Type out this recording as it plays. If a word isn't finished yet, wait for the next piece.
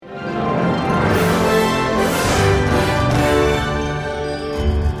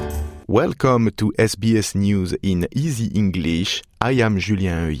Welcome to SBS News in Easy English. I am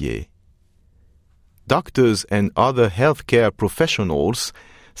Julien Heuillet. Doctors and other healthcare professionals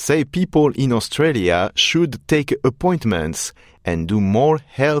say people in Australia should take appointments and do more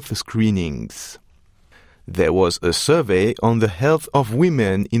health screenings. There was a survey on the health of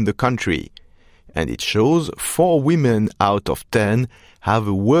women in the country, and it shows 4 women out of 10 have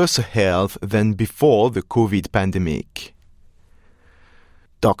a worse health than before the COVID pandemic.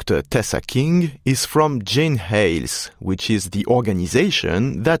 Dr. Tessa King is from Jane Hales, which is the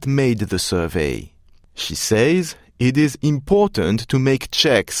organization that made the survey. She says it is important to make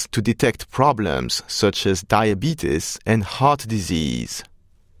checks to detect problems such as diabetes and heart disease.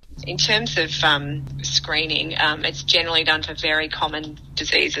 In terms of screening, it's generally done for very common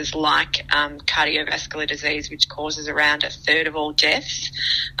diseases like cardiovascular disease, which causes around a third of all deaths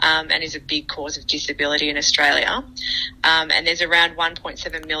and is a big cause of disability in Australia. And there's around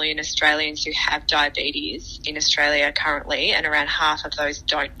 1.7 million Australians who have diabetes in Australia currently, and around half of those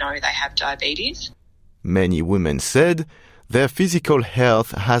don't know they have diabetes. Many women said their physical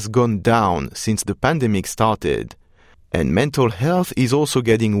health has gone down since the pandemic started. And mental health is also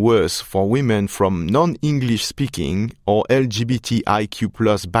getting worse for women from non-English speaking or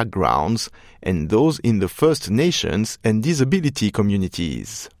LGBTIQ+ backgrounds and those in the First Nations and disability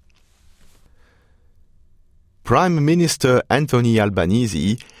communities. Prime Minister Anthony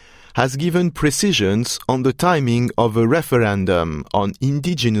Albanese has given precisions on the timing of a referendum on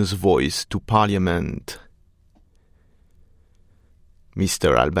Indigenous voice to Parliament.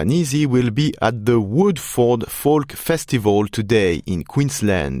 Mr. Albanese will be at the Woodford Folk Festival today in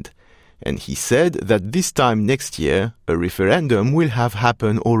Queensland, and he said that this time next year a referendum will have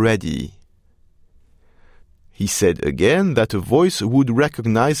happened already. He said again that a voice would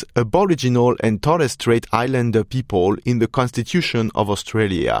recognise Aboriginal and Torres Strait Islander people in the Constitution of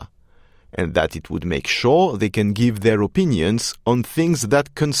Australia, and that it would make sure they can give their opinions on things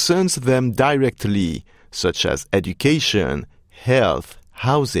that concerns them directly, such as education, health,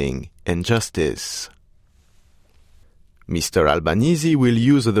 housing, and justice. Mr. Albanese will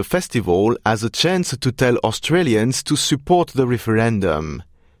use the festival as a chance to tell Australians to support the referendum,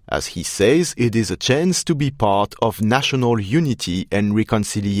 as he says it is a chance to be part of national unity and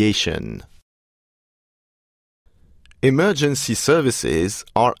reconciliation. Emergency services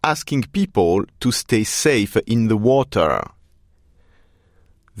are asking people to stay safe in the water.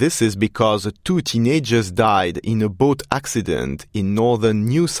 This is because 2 teenagers died in a boat accident in northern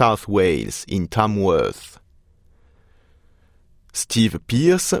New South Wales in Tamworth. Steve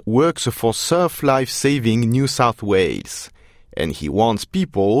Pearce works for Surf Life Saving New South Wales, and he wants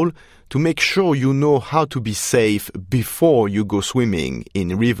people to make sure you know how to be safe before you go swimming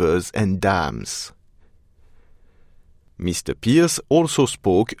in rivers and dams. Mr. Pearce also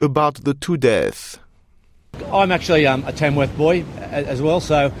spoke about the 2 deaths. I'm actually a Tamworth boy as well,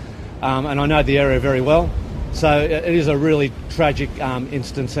 so and I know the area very well. So it is a really tragic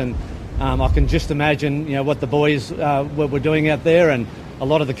instance, and I can just imagine, what the boys were doing out there, and a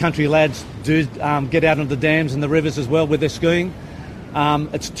lot of the country lads do get out on the dams and the rivers as well with their skiing.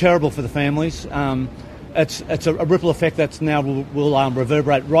 It's terrible for the families. It's a ripple effect that now will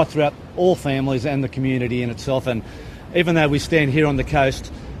reverberate right throughout all families and the community in itself. And even though we stand here on the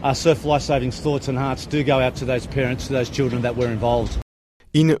coast, Surf Life Saving's thoughts and hearts do go out to those parents, to those children that were involved.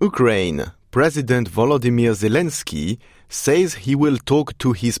 In Ukraine, President Volodymyr Zelensky says he will talk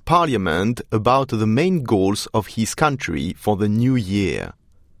to his parliament about the main goals of his country for the new year.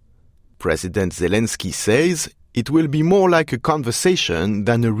 President Zelensky says it will be more like a conversation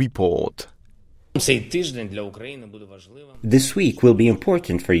than a report. This week will be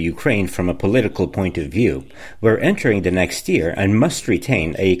important for Ukraine from a political point of view. We're entering the next year and must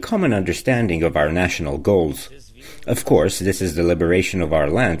retain a common understanding of our national goals. Of course, this is the liberation of our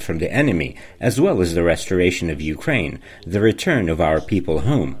land from the enemy, as well as the restoration of Ukraine, the return of our people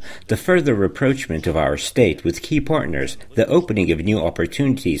home, the further rapprochement of our state with key partners, the opening of new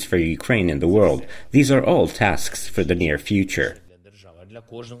opportunities for Ukraine in the world. These are all tasks for the near future.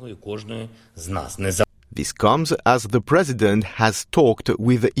 This comes as the President has talked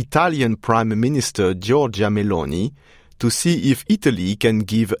with the Italian Prime Minister Giorgia Meloni to see if Italy can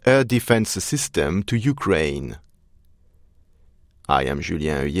give air defense system to Ukraine. I am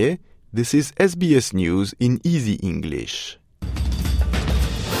Julien Heuillet. This is SBS News in Easy English.